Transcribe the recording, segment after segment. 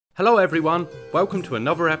Hello everyone, welcome to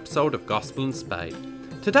another episode of Gospel and Spade.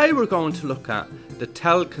 Today we're going to look at the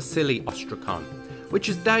Tel Qasile Ostracon, which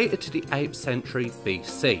is dated to the 8th century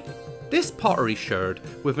BC. This pottery sherd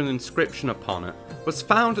with an inscription upon it was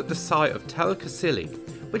found at the site of Tel Qasile,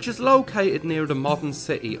 which is located near the modern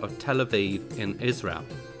city of Tel Aviv in Israel.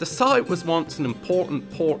 The site was once an important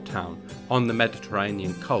port town on the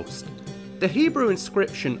Mediterranean coast. The Hebrew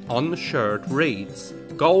inscription on the sherd reads,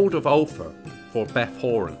 "Gold of Ophir for Beth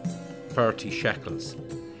Horon, 30 shekels."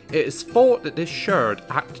 It is thought that this sherd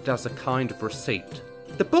acted as a kind of receipt.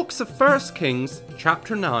 The books of 1 Kings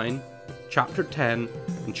chapter 9, chapter 10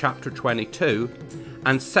 and chapter 22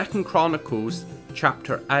 and 2 Chronicles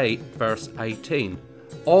chapter 8 verse 18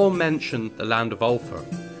 all mention the land of Ophir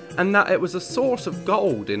and that it was a source of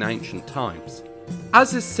gold in ancient times,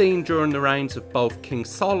 as is seen during the reigns of both King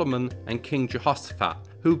Solomon and King Jehoshaphat,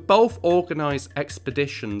 who both organised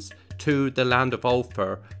expeditions to the land of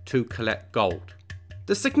Ophir to collect gold.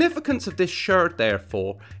 The significance of this sherd,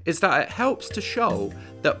 therefore, is that it helps to show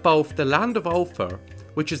that both the land of Ophir,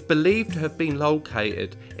 which is believed to have been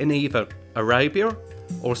located in either Arabia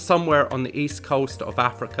or somewhere on the east coast of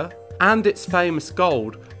Africa, and its famous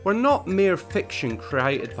gold were not mere fiction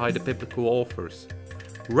created by the biblical authors.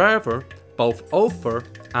 Rather, both Ophir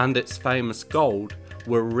and its famous gold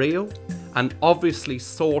were real and obviously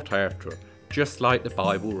sought after, just like the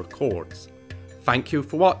Bible records. Thank you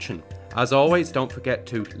for watching. As always, don't forget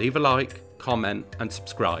to leave a like, comment and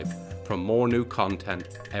subscribe for more new content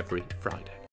every Friday.